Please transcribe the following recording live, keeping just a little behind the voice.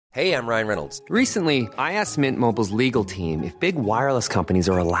Hey, I'm Ryan Reynolds. Recently, I asked Mint Mobile's legal team if big wireless companies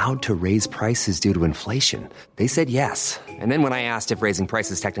are allowed to raise prices due to inflation. They said yes. And then when I asked if raising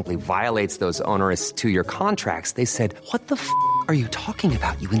prices technically violates those onerous two-year contracts, they said, "What the f*** are you talking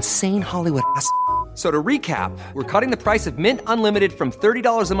about, you insane Hollywood ass?" So to recap, we're cutting the price of Mint Unlimited from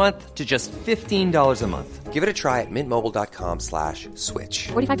 $30 a month to just $15 a month. Give it a try at mintmobile.com/switch.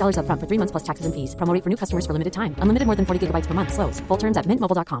 $45 up front for 3 months plus taxes and fees. Promo rate for new customers for limited time. Unlimited more than 40 gigabytes per month. Slows full terms at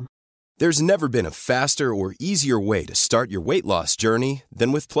mintmobile.com. There's never been a faster or easier way to start your weight loss journey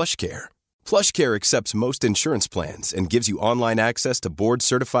than with PlushCare. PlushCare accepts most insurance plans and gives you online access to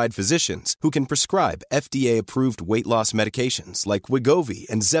board-certified physicians who can prescribe FDA-approved weight loss medications like Wegovy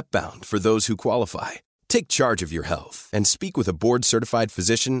and Zepbound for those who qualify. Take charge of your health and speak with a board-certified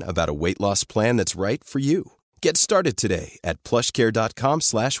physician about a weight loss plan that's right for you. Get started today at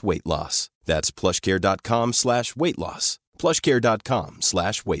plushcare.com/weight loss. That's plushcare.com/weight loss.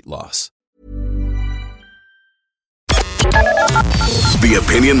 plushcare.com/weight loss. The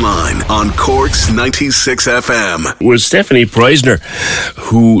Opinion Line on Cork's 96 FM. It was Stephanie Preisner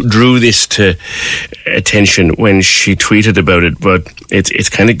who drew this to attention when she tweeted about it, but it's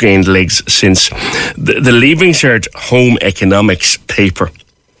kind of gained legs since the Leaving Cert Home Economics paper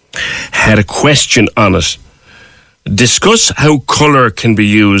had a question on it. Discuss how colour can be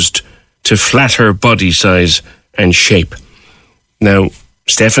used to flatter body size and shape. Now,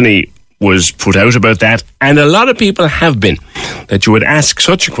 Stephanie was put out about that, and a lot of people have been, that you would ask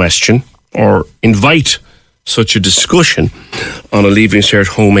such a question or invite such a discussion on a Leaving Cert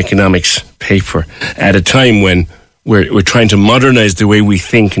Home Economics paper at a time when we're trying to modernise the way we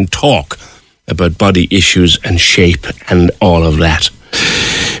think and talk about body issues and shape and all of that.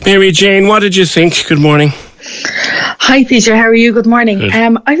 Mary Jane, what did you think? Good morning. Hi Peter, how are you? Good morning.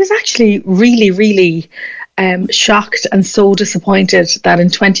 I was actually really shocked and so disappointed that in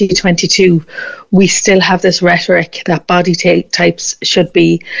 2022 we still have this rhetoric that body types should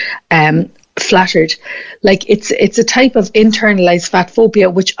be flattered. Like it's a type of internalized fat phobia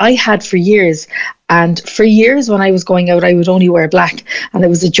which I had for years. And for years when I was going out, I would only wear black. And there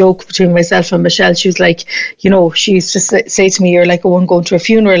was a joke between myself and Michelle. She was like, she used to say to me, "You're like a one going to a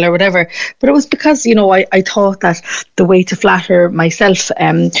funeral," or whatever. But it was because, I thought that the way to flatter myself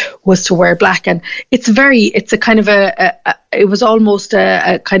was to wear black. And it was almost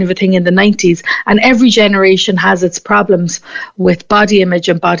a kind of a thing in the 90s. And every generation has its problems with body image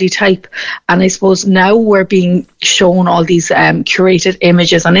and body type. And I suppose now we're being shown all these curated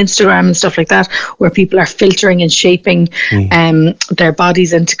images on Instagram and stuff like that, where people are filtering and shaping their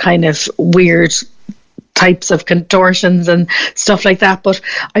bodies into kind of weird types of contortions and stuff like that. But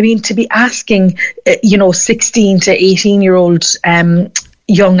I mean, to be asking 16 to 18-year-old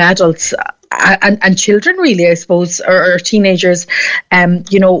young adults and children, really, I suppose, or teenagers,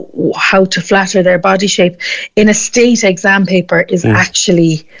 how to flatter their body shape in a state exam paper is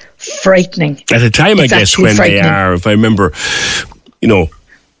actually frightening. At a time, I guess, when they are, if I remember,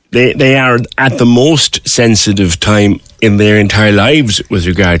 they are at the most sensitive time in their entire lives with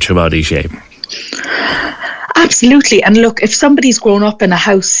regard to body shape. Absolutely. And look, if somebody's grown up in a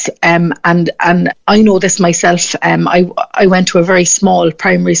house, and I know this myself, I went to a very small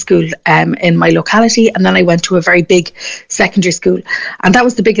primary school in my locality, and then I went to a very big secondary school. And that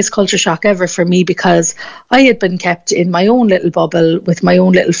was the biggest culture shock ever for me, because I had been kept in my own little bubble with my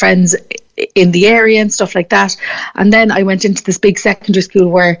own little friends in the area and stuff like that. And then I went into this big secondary school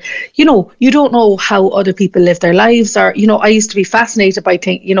where, you don't know how other people live their lives. Or, I used to be fascinated by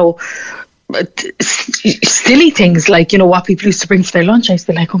silly things like, what people used to bring for their lunch. I used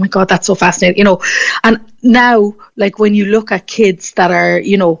to be like, oh my God, that's so fascinating, And now, like, when you look at kids that are,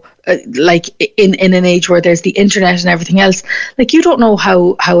 like in an age where there's the internet and everything else, like, you don't know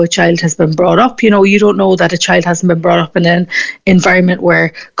how a child has been brought up. You don't know that a child hasn't been brought up in an environment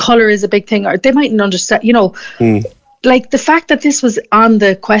where colour is a big thing, or they mightn't understand, like the fact that this was on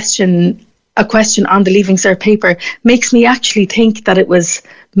the question, a question on the Leaving Cert paper, makes me actually think that it was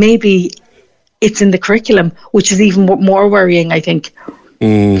maybe it's in the curriculum, which is even more worrying, I think.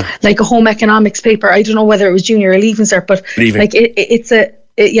 Like a home economics paper, I don't know whether it was junior or Leaving Cert, but like it's a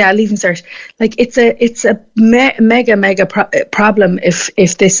Leaving Cert. Like it's a mega problem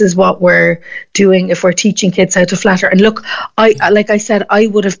if this is what we're doing, if we're teaching kids how to flatter. And look, like I said, I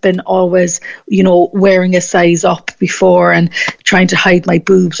would have been always, wearing a size up before and trying to hide my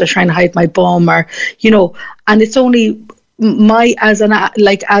boobs or trying to hide my bum, or and it's only as an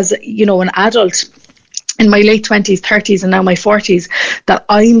adult in my late 20s, 30s and now my 40s that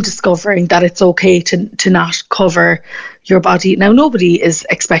I'm discovering that it's okay to not cover your body. Now, nobody is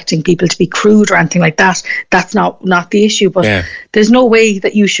expecting people to be crude or anything like that. That's not the issue. But there's no way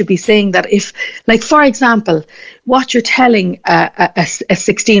that you should be saying that if, like, for example, what you're telling a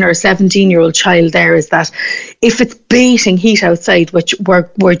 16 or a 17-year-old child there is that if it's bating heat outside, which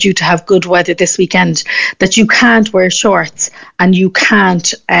we're due to have good weather this weekend, that you can't wear shorts and you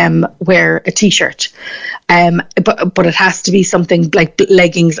can't wear a t-shirt. But it has to be something like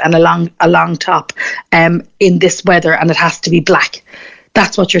leggings and a long top in this weather, and it has to be black.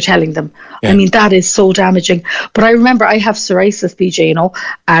 That's what you're telling them. I mean, that is so damaging. But I remember I have psoriasis, PJ, you know,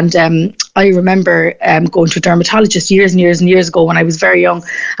 and I remember going to a dermatologist years and years and years ago when I was very young,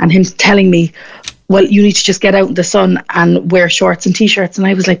 and him telling me, well, you need to just get out in the sun and wear shorts and t-shirts. And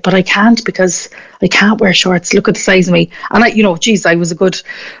I was like, but I can't, because I can't wear shorts. Look at the size of me. And I was a good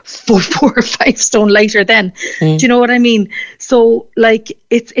 4 or 5 stone lighter then. Do you know what I mean? So, like,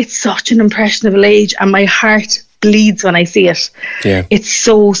 it's such an impressionable age, and my heart bleeds when I see it. Yeah. It's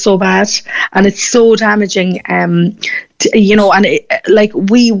so bad, and it's so damaging. You know, and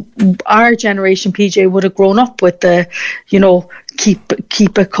our generation, PJ, would have grown up with the, you know, keep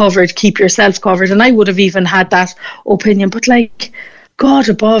it covered, keep yourself covered, and I would have even had that opinion. But, like, God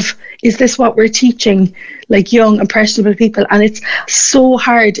above, is this what we're teaching, like, young impressionable people? And it's so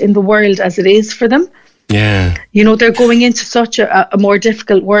hard in the world as it is for them. Yeah. You know, they're going into such a more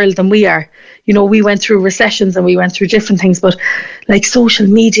difficult world than we are. You know, we went through recessions and we went through different things, but, like, social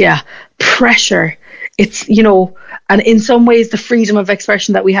media, pressure, it's, you know, and in some ways the freedom of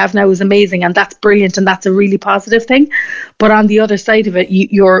expression that we have now is amazing, and that's brilliant, and that's a really positive thing. But on the other side of it,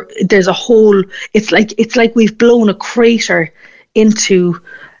 there's a whole, it's like we've blown a crater into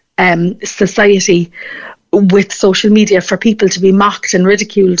society with social media for people to be mocked and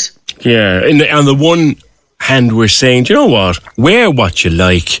ridiculed. Yeah, on the one hand, we're saying, do you know what? Wear what you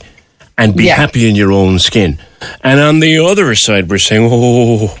like and be happy in your own skin. And on the other side, we're saying,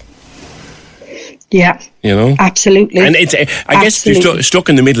 oh. Yeah. You know? Absolutely. And it's, I guess you're stuck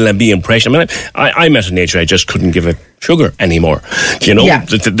in the middle and be impressed. I mean, I'm at an age where I just couldn't give a sugar anymore. You know,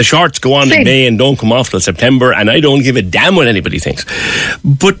 the shorts go on in May and don't come off till September, and I don't give a damn what anybody thinks.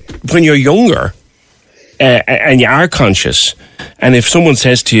 But when you're younger, and you are conscious, and if someone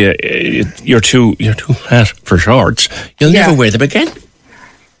says to you, you're too fat for shorts, you'll never wear them again.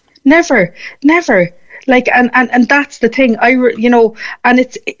 Never. Like, and that's the thing. You know, and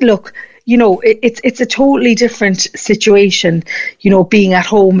it's, look, you know, it's a totally different situation, you know, being at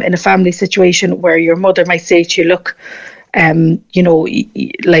home in a family situation where your mother might say to you, look, you know,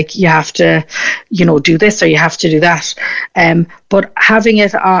 like, you have to, you know, do this or you have to do that. But having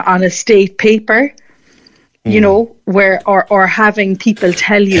it on a state paper, you know, or having people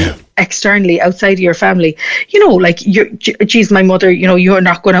tell you externally outside of your family, you know, like, geez, my mother, you know, you're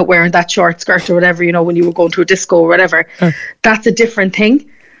not going out wearing that short skirt or whatever, you know, when you were going to a disco or whatever. That's a different thing.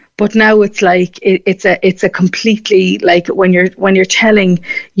 But now it's like, it's a completely, like, when you're telling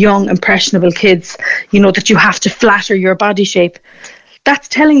young impressionable kids, you know, that you have to flatter your body shape, that's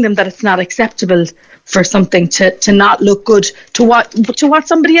telling them that it's not acceptable for something to not look good to what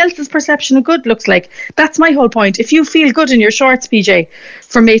somebody else's perception of good looks like. That's my whole point. If you feel good in your shorts, PJ,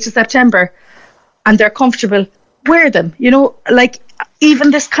 from May to September, and they're comfortable, wear them. You know, like,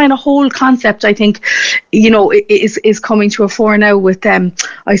 even this kind of whole concept, I think, you know, is coming to a fore now with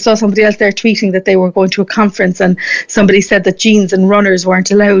I saw somebody else there tweeting that they were going to a conference, and somebody said that jeans and runners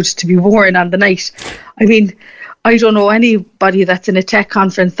weren't allowed to be worn on the night. I mean, I don't know anybody that's in a tech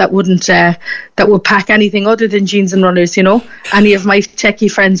conference that wouldn't that would pack anything other than jeans and runners. You know, any of my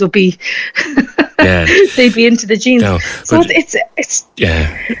techie friends would be they'd be into the jeans. No, so it's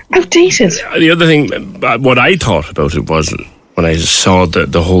outdated. The other thing, what I thought about it was, when I saw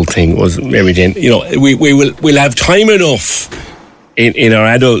the whole thing, was, Mary Jane, you know, we'll have time enough in our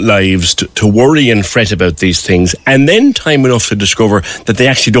adult lives to worry and fret about these things, and then time enough to discover that they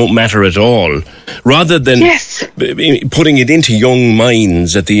actually don't matter at all, rather than putting it into young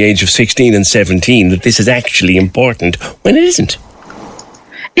minds at the age of 16 and 17 that this is actually important when it isn't.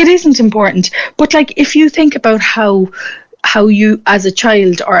 It isn't important. But, like, if you think about how you, as a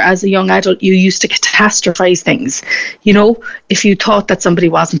child or as a young adult, you used to catastrophize things, you know, if you thought that somebody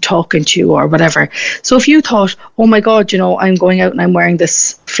wasn't talking to you or whatever. So if you thought, oh my God, you know, I'm going out and I'm wearing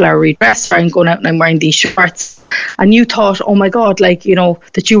this flowery dress, or I'm going out and I'm wearing these shorts, and you thought, oh my God, like, you know,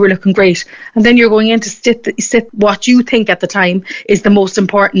 that you were looking great, and then you're going in to sit what you think at the time is the most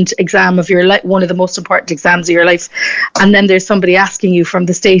important exam of your life, one of the most important exams of your life, and then there's somebody asking you from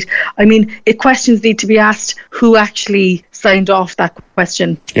the state. I mean, questions need to be asked. Who actually signed off that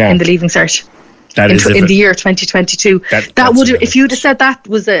question in the Leaving Cert in the year 2022? That would have, if you'd have said that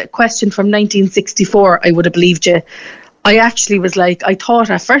was a question from 1964, I would have believed you I actually was like, I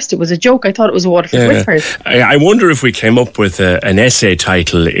thought at first it was a joke. I thought it was Waterford Whispers. I wonder if we came up with an essay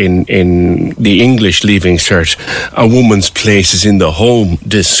title in the English Leaving Cert, A Woman's Place is in the Home,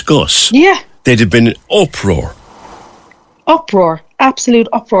 discuss. Yeah. They'd have been uproar. Absolute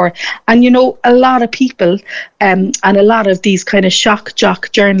uproar. And a lot of people and a lot of these kind of shock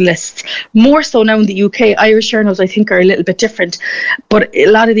jock journalists, more so now in the UK, Irish journals I think are a little bit different, but a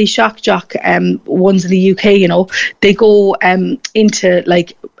lot of these shock jock ones in the UK, they go into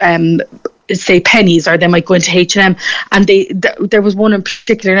like say Pennies, or they might go into H&M, and there was one in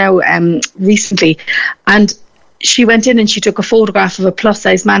particular now recently, and she went in and she took a photograph of a plus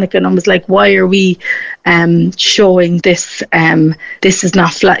size mannequin and was like, why are we showing this? This is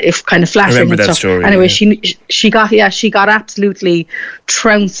not kind of flattering. I remember and that stuff. story. Anyway, she got absolutely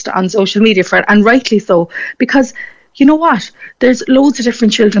trounced on social media for it, and rightly so, because you know what? There's loads of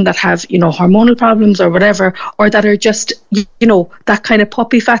different children that have, hormonal problems or whatever, or that are just, that kind of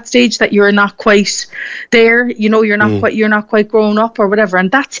puppy fat stage that you're not quite there, you're not quite grown up or whatever.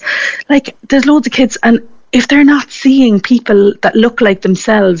 And that's like, there's loads of kids, and if they're not seeing people that look like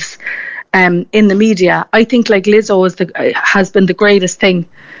themselves in the media, I think like Lizzo has been the greatest thing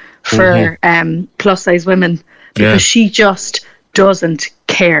for plus size women, because she just doesn't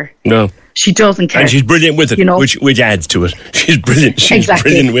care. No. She doesn't care. And she's brilliant with it, which adds to it. She's brilliant. She's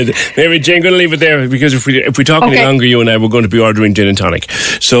brilliant with it. Mary Jane, going to leave it there, because if we talk any longer, you and I, we're going to be ordering gin and tonic.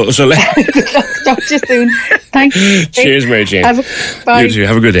 So let's talk to you soon. Thanks. Cheers, Mary Jane. Bye. You too.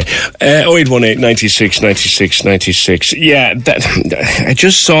 Have a good day. 0818 96 96 96. Yeah, I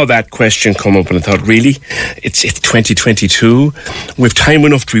just saw that question come up and I thought, really? It's 2022? We've time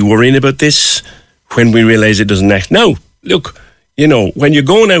enough to be worrying about this when we realise it doesn't act. No, look, when you're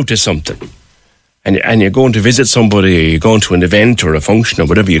going out to something and you're going to visit somebody, or you're going to an event or a function or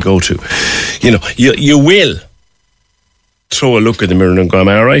whatever you go to, you will throw a look at the mirror and go, am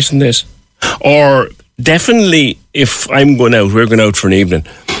I all right in this? Or definitely, if I'm going out, we're going out for an evening,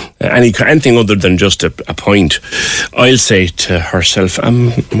 anything other than just a point, I'll say to herself,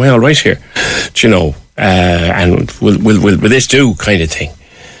 am I all right here? And will this do, kind of thing.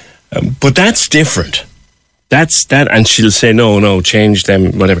 But that's different. That's that, and she'll say, no, change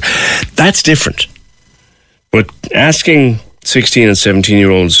them, whatever. That's different. But asking 16 and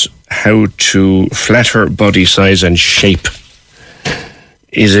 17-year-olds how to flatter body size and shape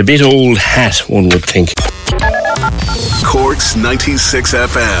is a bit old hat, one would think. Cork's 96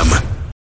 FM.